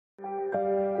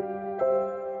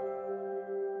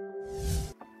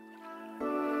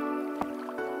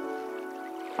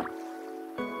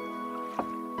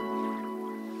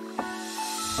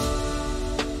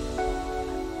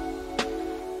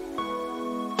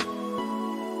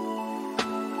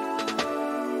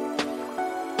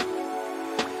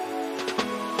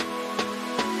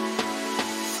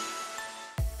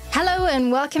and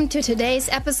welcome to today's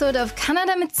episode of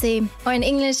Kanada mit C, or in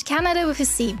English, Canada with a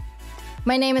C.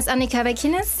 My name is Annika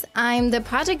Bekinis. I'm the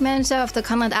project manager of the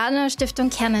Konrad Adenauer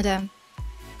Stiftung Canada.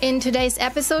 In today's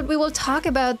episode, we will talk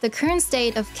about the current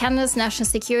state of Canada's national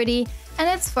security and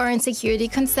its foreign security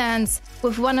concerns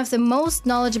with one of the most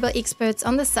knowledgeable experts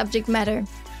on the subject matter.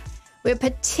 We're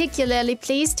particularly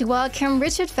pleased to welcome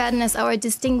Richard Fadden as our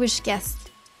distinguished guest.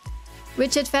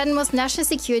 Richard Fadden was National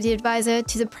Security Advisor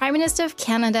to the Prime Minister of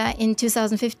Canada in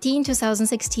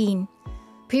 2015-2016.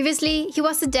 Previously, he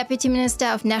was the Deputy Minister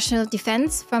of National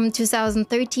Defence from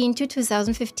 2013 to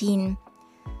 2015.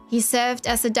 He served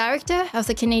as the Director of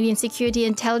the Canadian Security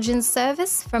Intelligence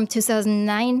Service from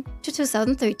 2009 to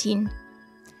 2013.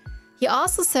 He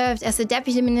also served as the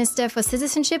Deputy Minister for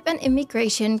Citizenship and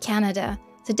Immigration Canada,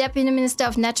 the Deputy Minister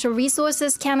of Natural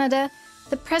Resources Canada,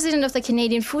 the President of the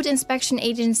Canadian Food Inspection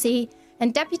Agency,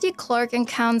 and Deputy Clerk and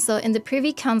Counsel in the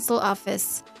Privy Council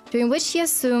Office, during which he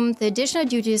assumed the additional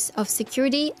duties of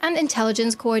Security and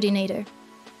Intelligence Coordinator.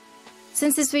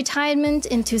 Since his retirement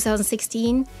in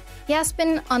 2016, he has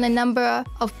been on a number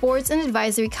of boards and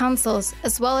advisory councils,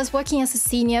 as well as working as a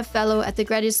senior fellow at the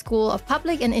Graduate School of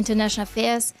Public and International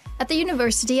Affairs at the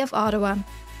University of Ottawa.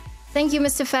 Thank you,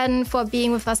 Mr. Fadden, for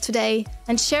being with us today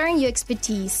and sharing your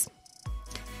expertise.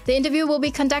 The interview will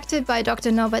be conducted by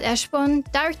Dr. Norbert Eschborn,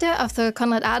 Director of the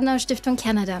Konrad Adenauer Stiftung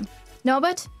Canada.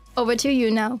 Norbert, over to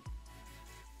you now.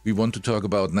 We want to talk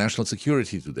about national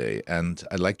security today, and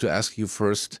I'd like to ask you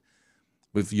first,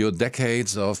 with your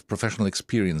decades of professional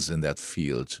experience in that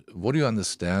field, what do you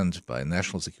understand by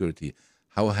national security?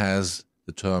 How has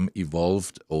the term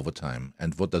evolved over time,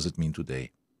 and what does it mean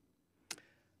today?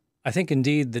 I think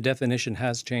indeed the definition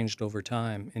has changed over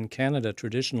time. In Canada,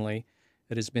 traditionally,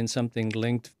 it has been something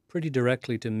linked pretty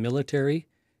directly to military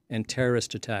and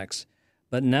terrorist attacks.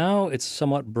 But now it's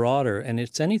somewhat broader, and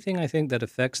it's anything, I think, that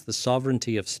affects the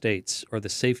sovereignty of states or the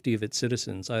safety of its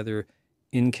citizens, either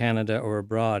in Canada or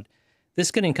abroad.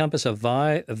 This can encompass a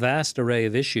vast array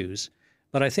of issues,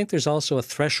 but I think there's also a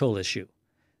threshold issue.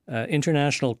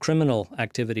 International criminal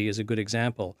activity is a good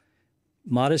example.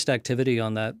 Modest activity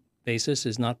on that basis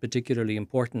is not particularly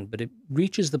important, but it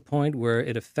reaches the point where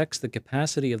it affects the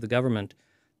capacity of the government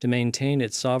to maintain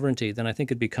its sovereignty, then I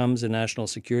think it becomes a national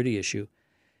security issue.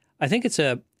 I think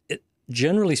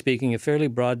generally speaking, a fairly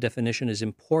broad definition is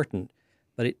important,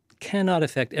 but it cannot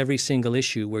affect every single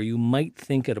issue where you might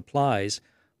think it applies,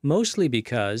 mostly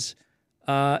because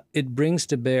it brings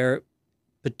to bear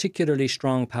particularly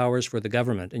strong powers for the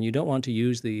government, and you don't want to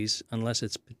use these unless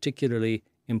it's particularly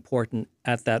important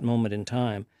at that moment in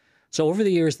time. So over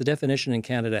the years, the definition in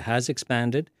Canada has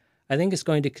expanded. I think it's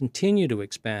going to continue to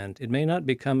expand. It may not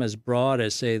become as broad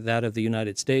as, say, that of the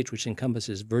United States, which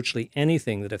encompasses virtually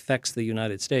anything that affects the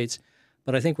United States,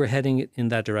 but I think we're heading in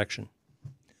that direction.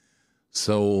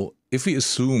 So if we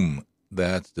assume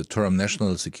that the term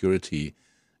national security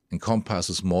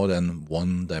encompasses more than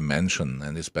one dimension,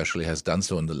 and especially has done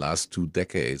so in the last 2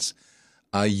 decades,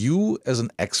 are you, as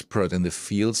an expert in the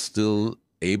field, still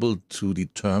able to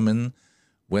determine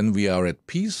when we are at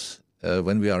peace,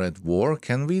 when we are at war?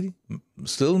 Can we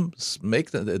still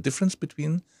make a difference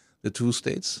between the two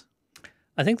states?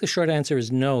 I think the short answer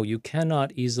is no. You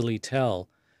cannot easily tell.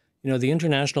 You know, the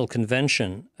International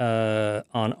Convention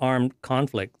on Armed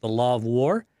Conflict, the law of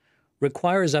war,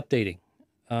 requires updating.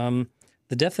 The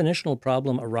definitional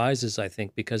problem arises, I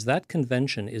think, because that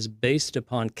convention is based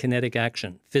upon kinetic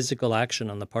action, physical action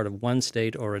on the part of one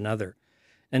state or another.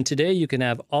 And today you can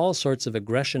have all sorts of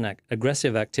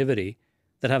aggressive activity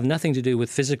that have nothing to do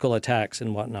with physical attacks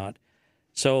and whatnot.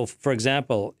 So, for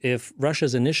example, if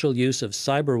Russia's initial use of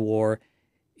cyber war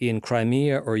in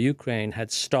Crimea or Ukraine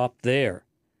had stopped there,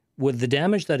 would the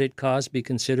damage that it caused be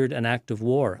considered an act of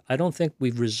war? I don't think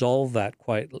we've resolved that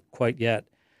quite yet.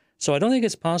 So I don't think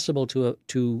it's possible to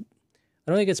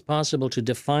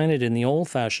define it in the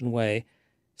old-fashioned way,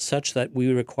 such that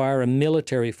we require a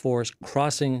military force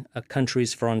crossing a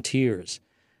country's frontiers.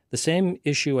 The same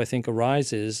issue, I think,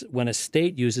 arises when a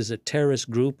state uses a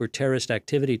terrorist group or terrorist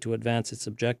activity to advance its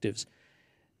objectives.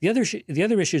 The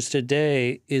other issues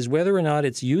today is whether or not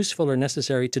it's useful or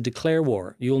necessary to declare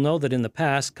war. You'll know that in the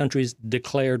past, countries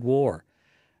declared war.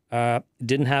 It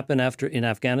didn't happen in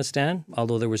Afghanistan,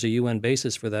 although there was a UN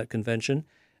basis for that convention.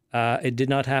 It did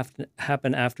not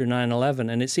happen after 9/11.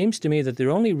 And it seems to me that the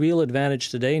only real advantage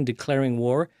today in declaring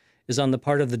war is on the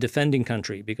part of the defending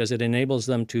country, because it enables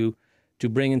them to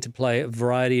bring into play a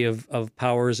variety of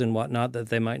powers and whatnot that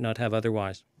they might not have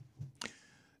otherwise.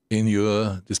 In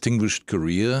your distinguished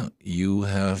career, you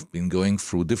have been going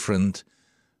through different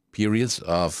periods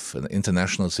of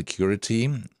international security.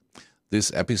 This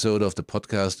episode of the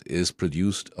podcast is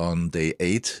produced on day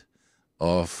 8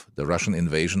 of the Russian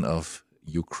invasion of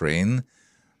Ukraine.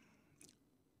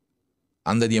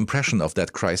 Under the impression of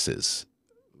that crisis,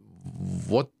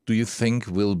 what do you think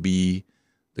will be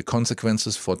the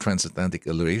consequences for transatlantic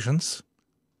relations,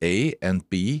 A, and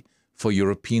B, for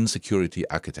European security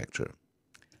architecture?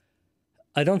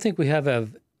 I don't think we have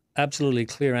an absolutely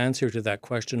clear answer to that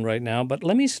question right now, but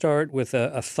let me start with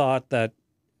a thought that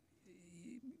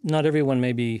not everyone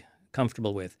may be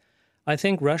comfortable with. I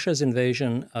think Russia's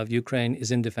invasion of Ukraine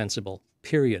is indefensible,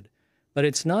 period. But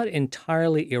it's not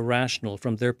entirely irrational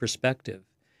from their perspective.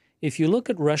 If you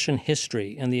look at Russian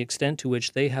history and the extent to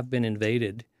which they have been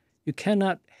invaded, you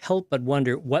cannot help but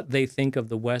wonder what they think of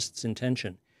the West's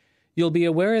intention. You'll be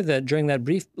aware that during that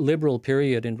brief liberal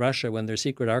period in Russia when their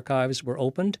secret archives were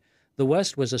opened, the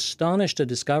West was astonished to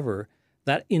discover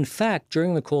that, in fact,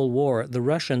 during the Cold War, the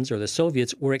Russians or the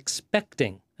Soviets were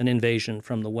expecting an invasion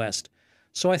from the West.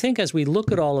 So I think as we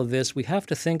look at all of this, we have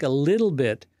to think a little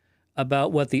bit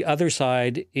about what the other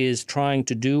side is trying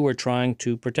to do or trying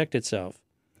to protect itself.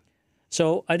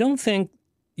 So I don't think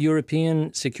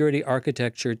European security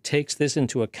architecture takes this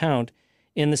into account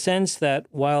in the sense that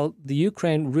while the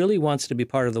Ukraine really wants to be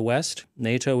part of the West,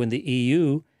 NATO and the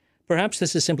EU, perhaps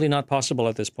this is simply not possible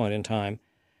at this point in time.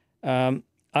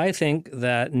 I think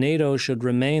that NATO should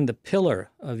remain the pillar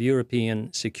of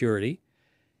European security.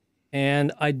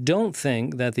 And I don't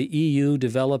think that the EU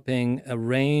developing a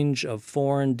range of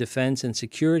foreign defense and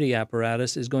security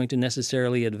apparatus is going to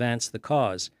necessarily advance the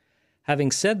cause.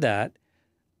 Having said that,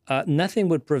 nothing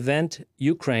would prevent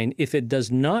Ukraine, if it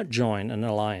does not join an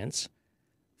alliance,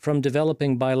 from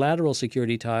developing bilateral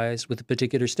security ties with a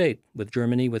particular state, with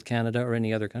Germany, with Canada, or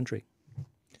any other country.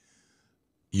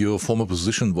 Your former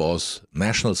position was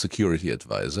National Security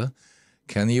Advisor.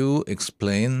 Can you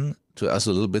explain to us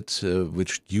a little bit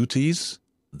which duties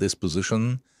this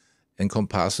position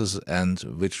encompasses and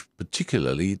which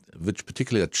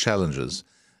particular challenges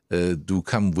do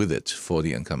come with it for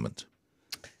the incumbent?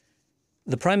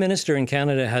 The Prime Minister in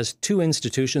Canada has 2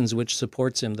 institutions which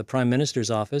supports him, the Prime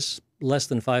Minister's office, less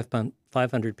than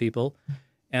 500 people,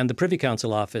 and the Privy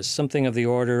Council office, something of the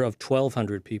order of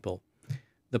 1,200 people.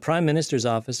 The Prime Minister's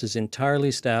office is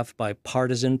entirely staffed by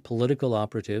partisan political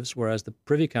operatives, whereas the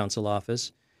Privy Council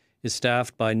office is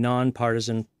staffed by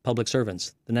non-partisan public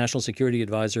servants. The National Security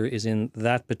Advisor is in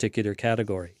that particular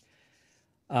category.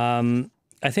 I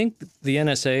think the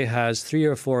NSA has 3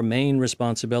 or 4 main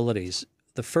responsibilities.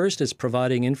 The first is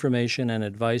providing information and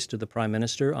advice to the Prime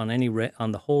Minister on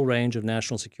on the whole range of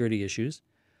national security issues,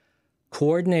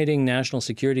 coordinating national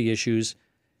security issues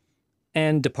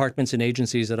and departments and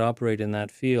agencies that operate in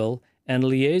that field, and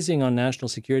liaising on national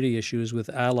security issues with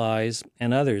allies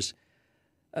and others.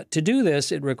 To do this,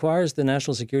 it requires the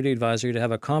National Security Advisor to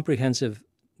have a comprehensive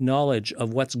knowledge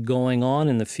of what's going on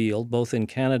in the field, both in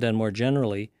Canada and more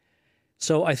generally.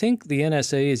 So I think the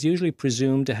NSA is usually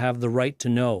presumed to have the right to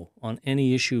know on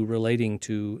any issue relating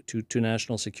to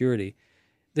national security.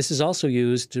 This is also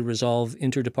used to resolve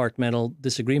interdepartmental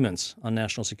disagreements on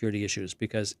national security issues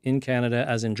because in Canada,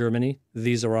 as in Germany,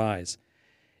 these arise.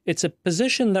 It's a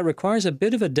position that requires a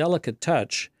bit of a delicate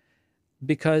touch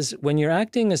because when you're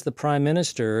acting as the Prime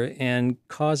Minister and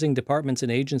causing departments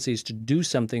and agencies to do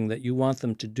something that you want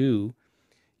them to do,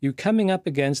 you're coming up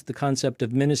against the concept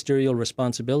of ministerial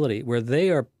responsibility, where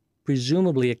they are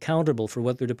presumably accountable for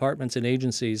what their departments and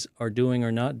agencies are doing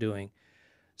or not doing.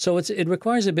 So it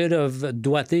requires a bit of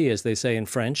doigté, as they say in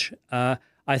French. I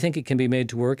think it can be made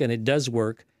to work, and it does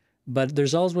work, but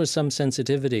there's always some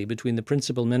sensitivity between the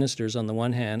principal ministers on the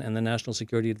one hand and the National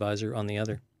Security Advisor on the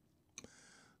other.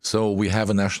 So we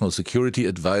have a National Security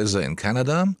Advisor in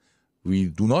Canada. We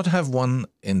do not have one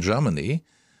in Germany.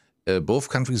 Both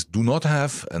countries do not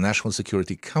have a National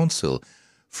Security Council.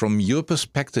 From your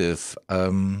perspective,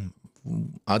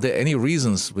 are there any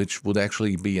reasons which would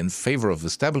actually be in favor of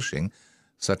establishing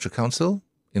such a council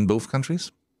in both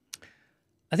countries?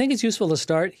 I think it's useful to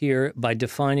start here by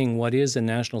defining what is a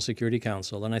National Security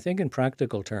Council. And I think in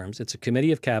practical terms, it's a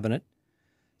committee of cabinet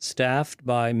staffed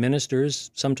by ministers,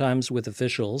 sometimes with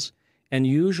officials, and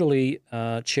usually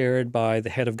chaired by the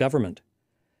head of government.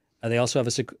 They also have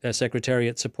a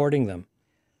secretariat supporting them.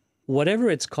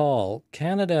 Whatever it's called,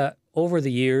 Canada over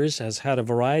the years has had a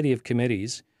variety of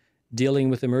committees dealing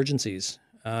with emergencies.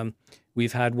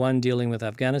 We've had one dealing with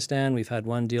Afghanistan. We've had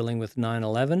one dealing with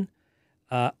 9/11.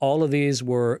 All of these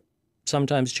were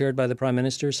sometimes chaired by the Prime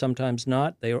Minister, sometimes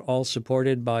not. They are all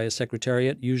supported by a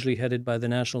secretariat, usually headed by the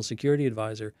National Security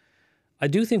Advisor. I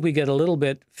do think we get a little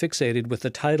bit fixated with the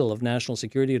title of National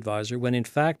Security Advisor when in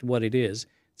fact what it is,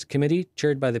 it's a committee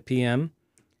chaired by the PM,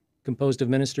 composed of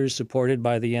ministers supported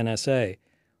by the NSA.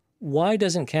 Why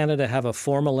doesn't Canada have a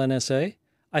formal NSA?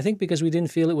 I think because we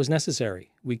didn't feel it was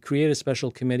necessary. We create a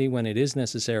special committee when it is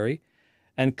necessary.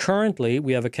 And currently,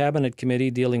 we have a cabinet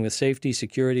committee dealing with safety,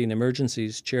 security, and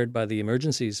emergencies chaired by the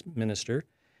emergencies minister,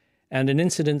 and an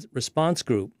incident response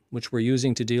group, which we're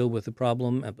using to deal with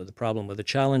the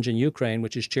challenge in Ukraine,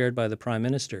 which is chaired by the Prime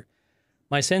Minister.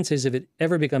 My sense is if it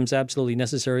ever becomes absolutely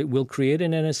necessary, we'll create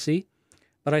an NSC.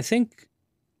 But I think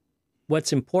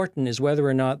what's important is whether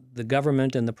or not the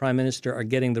government and the Prime Minister are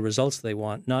getting the results they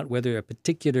want, not whether a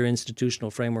particular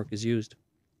institutional framework is used.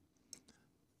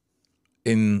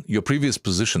 In your previous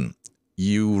position,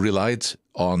 you relied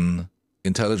on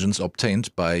intelligence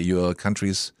obtained by your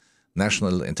country's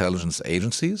national intelligence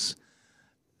agencies.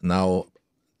 Now,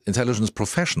 intelligence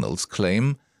professionals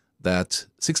claim that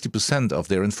 60% of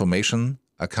their information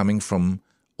are coming from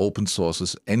open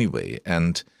sources anyway.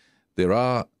 And there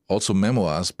are also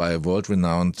memoirs by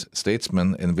world-renowned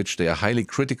statesmen in which they are highly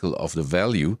critical of the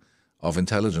value of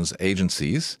intelligence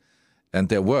agencies and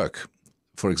their work.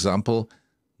 For example,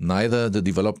 neither the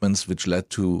developments which led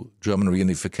to German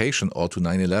reunification or to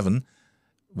 9/11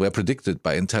 were predicted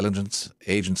by intelligence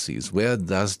agencies. Where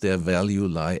does their value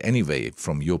lie anyway,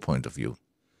 from your point of view?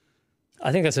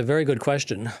 I think that's a very good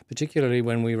question, particularly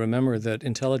when we remember that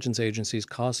intelligence agencies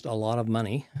cost a lot of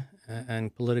money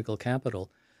and political capital.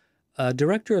 A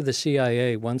director of the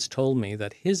CIA once told me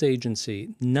that his agency,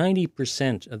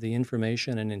 90% of the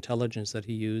information and intelligence that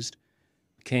he used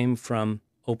came from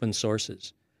open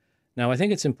sources. Now, I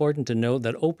think it's important to note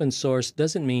that open source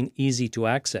doesn't mean easy to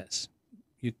access.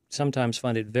 You sometimes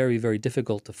find it very, very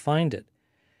difficult to find it.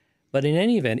 But in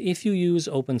any event, if you use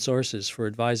open sources for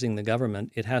advising the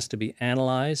government, it has to be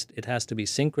analyzed, it has to be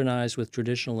synchronized with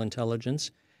traditional intelligence,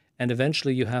 and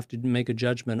eventually you have to make a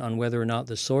judgment on whether or not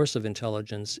the source of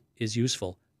intelligence is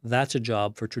useful. That's a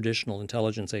job for traditional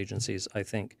intelligence agencies, I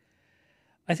think.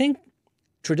 I think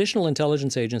traditional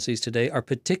intelligence agencies today are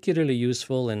particularly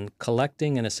useful in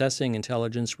collecting and assessing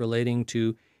intelligence relating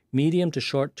to medium to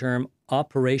short-term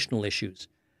operational issues,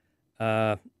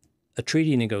 a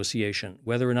treaty negotiation,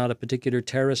 whether or not a particular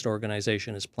terrorist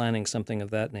organization is planning something of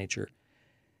that nature.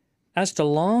 As to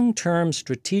long-term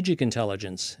strategic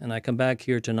intelligence, and I come back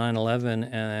here to 9/11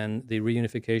 and the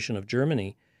reunification of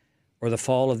Germany or the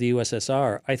fall of the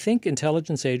USSR, I think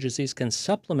intelligence agencies can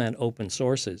supplement open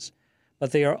sources,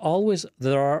 but there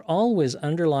are always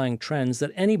underlying trends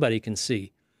that anybody can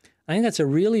see. I think that's a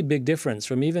really big difference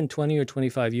from even 20 or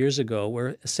 25 years ago,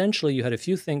 where essentially you had a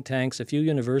few think tanks, a few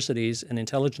universities, and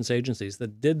intelligence agencies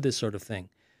that did this sort of thing.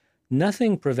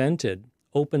 Nothing prevented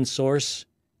open source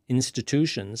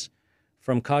institutions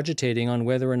from cogitating on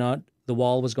whether or not the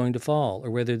wall was going to fall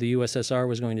or whether the USSR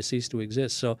was going to cease to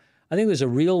exist. So I think there's a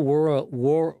real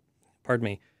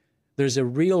there's a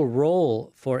real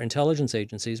role for intelligence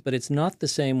agencies, but it's not the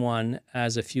same one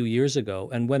as a few years ago.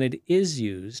 And when it is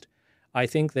used, I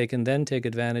think they can then take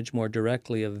advantage more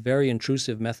directly of very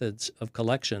intrusive methods of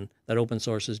collection that open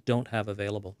sources don't have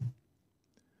available.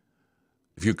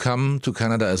 If you come to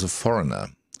Canada as a foreigner,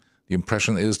 the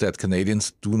impression is that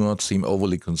Canadians do not seem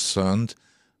overly concerned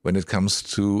when it comes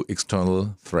to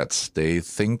external threats. They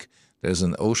think there's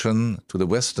an ocean to the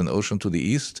west, an ocean to the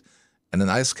east, and an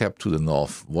ice cap to the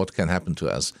north. What can happen to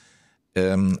us?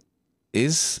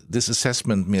 Is this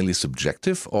assessment merely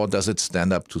subjective, or does it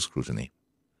stand up to scrutiny?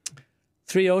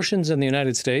 3 oceans in the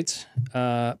United States,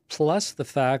 plus the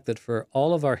fact that for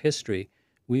all of our history,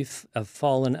 we've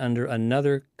fallen under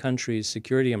another country's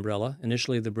security umbrella,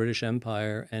 initially the British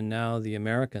Empire and now the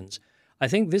Americans. I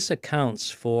think this accounts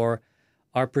for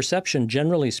our perception,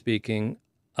 generally speaking,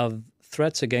 of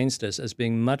threats against us as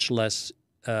being much less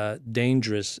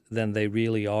dangerous than they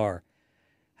really are.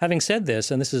 Having said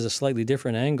this, and this is a slightly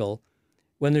different angle,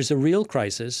 when there's a real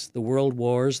crisis, the world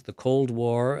wars, the Cold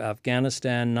War,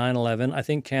 Afghanistan, 9/11, I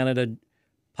think Canada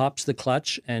pops the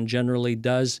clutch and generally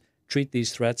does treat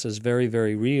these threats as very,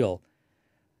 very real.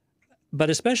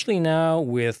 But especially now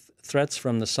with threats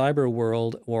from the cyber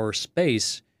world or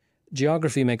space,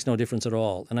 geography makes no difference at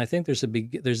all. And I think there's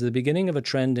the beginning of a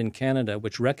trend in Canada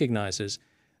which recognizes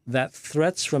that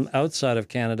threats from outside of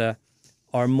Canada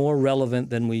are more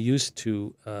relevant than we used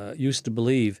to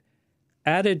believe.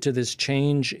 Added to this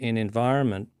change in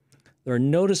environment, there are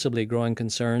noticeably growing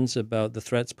concerns about the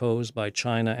threats posed by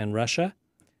China and Russia.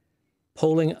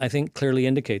 Polling, I think, clearly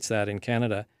indicates that in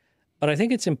Canada. But I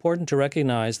think it's important to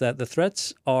recognize that the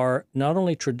threats are not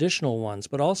only traditional ones,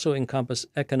 but also encompass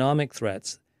economic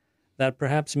threats that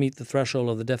perhaps meet the threshold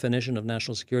of the definition of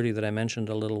national security that I mentioned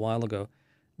a little while ago.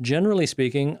 Generally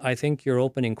speaking, I think your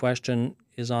opening question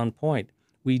is on point.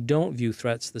 We don't view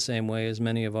threats the same way as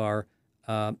many of our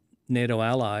NATO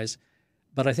allies.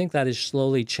 But I think that is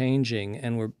slowly changing,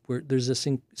 and there's a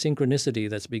synchronicity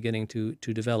that's beginning to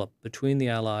develop between the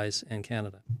allies and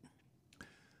Canada.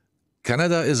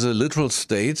 Canada is a literal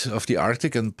state of the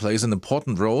Arctic and plays an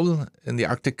important role in the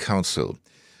Arctic Council.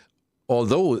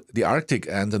 Although the Arctic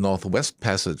and the Northwest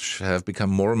Passage have become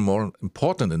more and more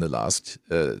important in the last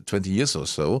 20 years or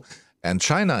so, and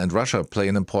China and Russia play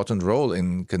an important role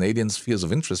in Canadian spheres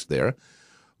of interest there,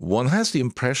 one has the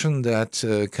impression that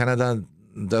Canada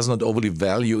does not overly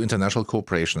value international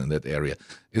cooperation in that area.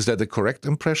 Is that a correct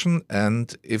impression?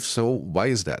 And if so, why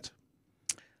is that?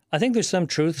 I think there's some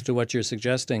truth to what you're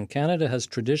suggesting. Canada has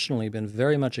traditionally been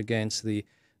very much against the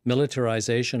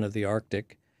militarization of the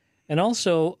Arctic and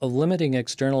also of limiting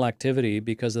external activity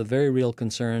because of very real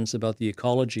concerns about the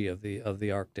ecology of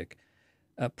the Arctic,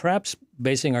 perhaps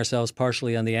basing ourselves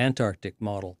partially on the Antarctic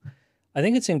model. I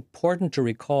think it's important to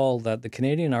recall that the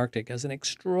Canadian Arctic has an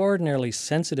extraordinarily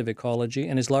sensitive ecology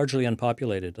and is largely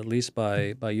unpopulated, at least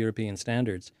by European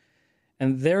standards.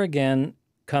 And there again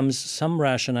comes some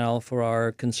rationale for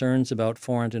our concerns about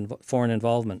foreign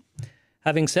involvement.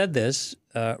 Having said this,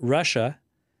 Russia,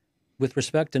 with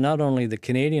respect to not only the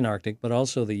Canadian Arctic but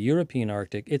also the European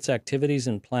Arctic, its activities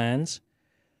and plans,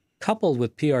 coupled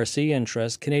with PRC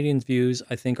interests, Canadians' views,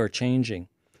 I think, are changing.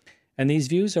 And these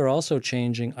views are also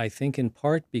changing, I think, in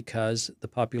part because the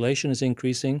population is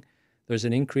increasing. There's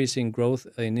an increasing growth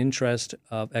in interest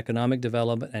of economic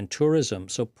development and tourism.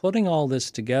 So putting all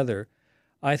this together,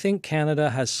 I think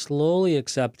Canada has slowly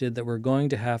accepted that we're going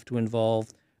to have to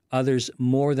involve others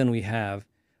more than we have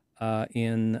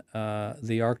in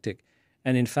the Arctic.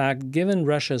 And in fact, given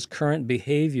Russia's current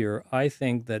behavior, I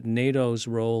think that NATO's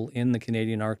role in the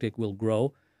Canadian Arctic will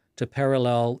grow to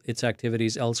parallel its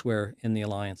activities elsewhere in the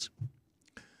alliance.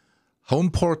 How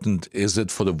important is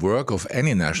it for the work of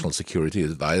any national security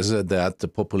advisor that the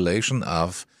population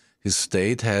of his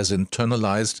state has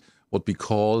internalized what we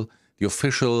call the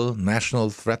official national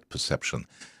threat perception?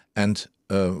 And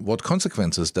what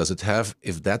consequences does it have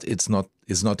if that is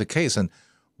not the case? And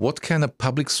what can a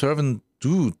public servant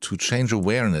do to change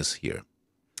awareness here?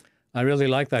 I really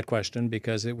like that question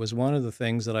because it was one of the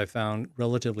things that I found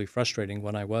relatively frustrating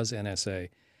when I was NSA.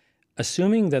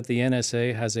 Assuming that the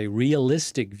NSA has a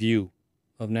realistic view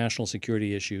of national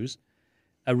security issues,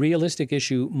 a realistic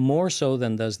issue more so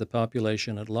than does the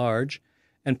population at large,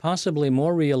 and possibly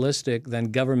more realistic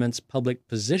than government's public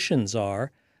positions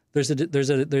are, there's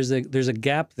a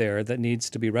gap there that needs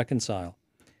to be reconciled.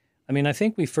 I mean, I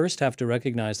think we first have to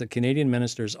recognize that Canadian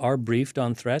ministers are briefed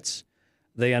on threats.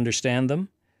 They understand them.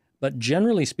 But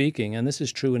generally speaking, and this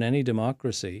is true in any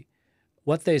democracy,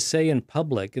 what they say in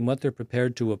public and what they're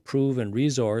prepared to approve and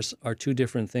resource are two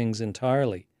different things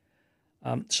entirely.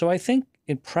 So I think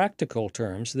in practical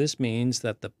terms, this means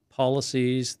that the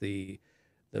policies, the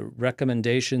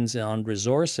recommendations on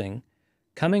resourcing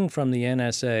coming from the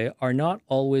NSA are not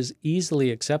always easily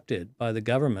accepted by the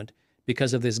government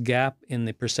because of this gap in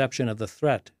the perception of the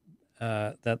threat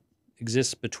that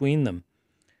exists between them.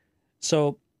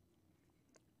 So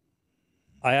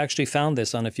I actually found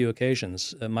this on a few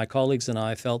occasions. My colleagues and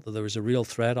I felt that there was a real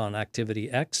threat on Activity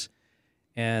X,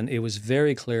 and it was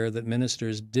very clear that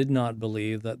ministers did not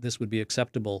believe that this would be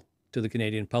acceptable to the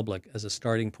Canadian public as a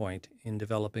starting point in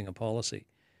developing a policy.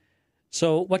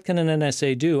 So what can an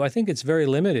NSA do? I think it's very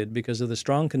limited because of the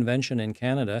strong convention in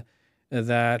Canada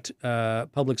that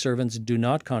public servants do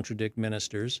not contradict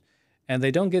ministers, and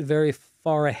they don't get very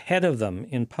far ahead of them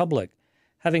in public.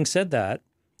 Having said that,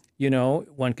 you know,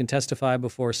 one can testify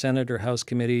before Senate or House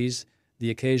committees,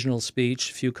 the occasional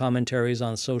speech, few commentaries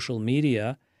on social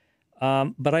media.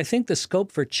 But I think the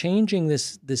scope for changing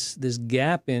this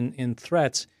gap in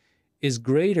threats is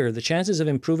greater. The chances of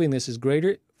improving this is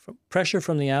greater. Pressure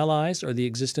from the allies or the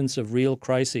existence of real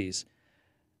crises.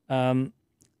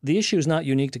 The issue is not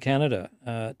unique to Canada.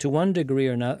 To one degree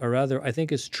or other, I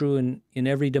think it's true in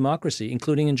every democracy,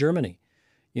 including in Germany.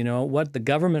 You know, what the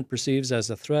government perceives as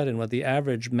a threat and what the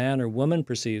average man or woman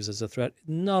perceives as a threat,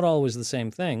 not always the same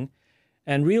thing.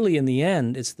 And really, in the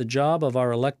end, it's the job of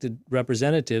our elected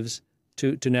representatives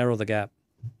to narrow the gap.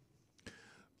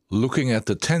 Looking at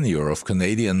the tenure of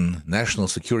Canadian national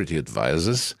security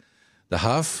advisors, the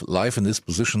half-life in this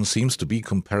position seems to be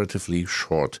comparatively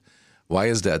short. Why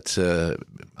is that?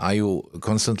 Are you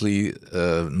constantly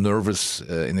nervous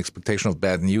in expectation of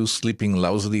bad news, sleeping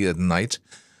lousily at night?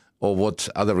 Or what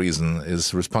other reason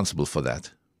is responsible for that?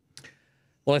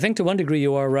 Well, I think to one degree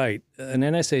you are right. An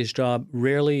NSA's job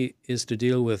rarely is to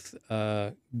deal with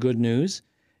good news.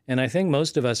 And I think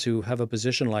most of us who have a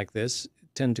position like this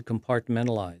tend to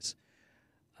compartmentalize.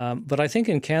 But I think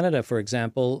in Canada, for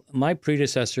example, my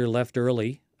predecessor left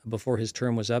early before his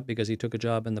term was up because he took a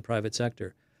job in the private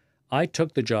sector. I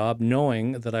took the job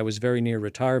knowing that I was very near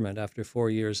retirement after 4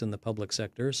 years in the public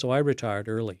sector, so I retired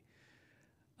early.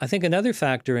 I think another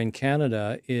factor in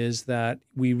Canada is that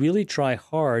we really try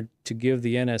hard to give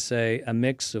the NSA a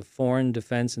mix of foreign,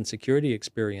 defense, and security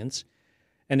experience.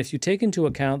 And if you take into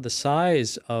account the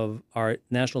size of our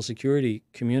national security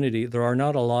community, there are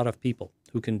not a lot of people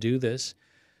who can do this.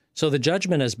 So the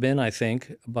judgment has been, I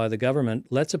think, by the government,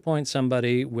 let's appoint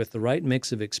somebody with the right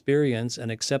mix of experience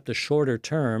and accept a shorter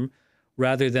term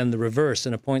rather than the reverse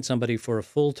and appoint somebody for a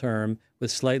full term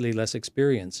with slightly less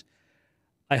experience.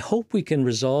 I hope we can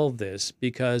resolve this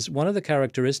because one of the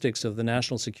characteristics of the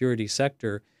national security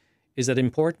sector is that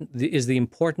the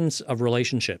importance of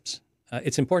relationships.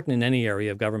 It's important in any area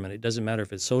of government. It doesn't matter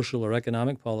if it's social or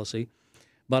economic policy.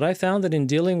 But I found that in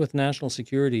dealing with national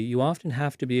security, you often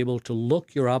have to be able to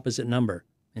look your opposite number,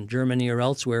 in Germany or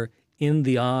elsewhere, in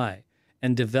the eye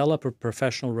and develop a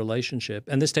professional relationship.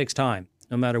 And this takes time,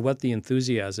 no matter what the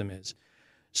enthusiasm is.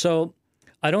 So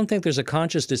I don't think there's a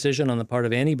conscious decision on the part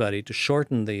of anybody to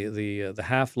shorten the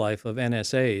half-life of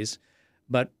NSAs,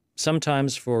 but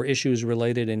sometimes for issues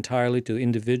related entirely to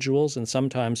individuals and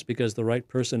sometimes because the right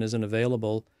person isn't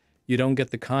available, you don't get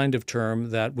the kind of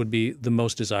term that would be the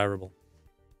most desirable.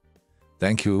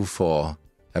 Thank you for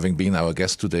having been our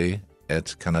guest today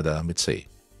at Canada mit C.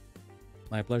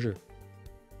 My pleasure.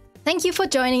 Thank you for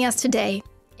joining us today.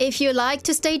 If you'd like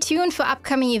to stay tuned for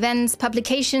upcoming events,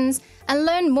 publications, and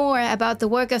learn more about the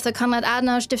work of the Konrad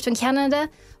Adenauer Stiftung Canada,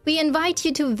 we invite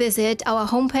you to visit our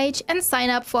homepage and sign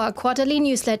up for our quarterly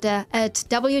newsletter at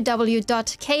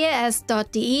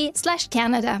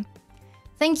www.kas.de/Canada.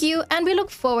 Thank you, and we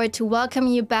look forward to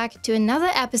welcoming you back to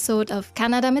another episode of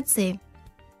Canada mit C.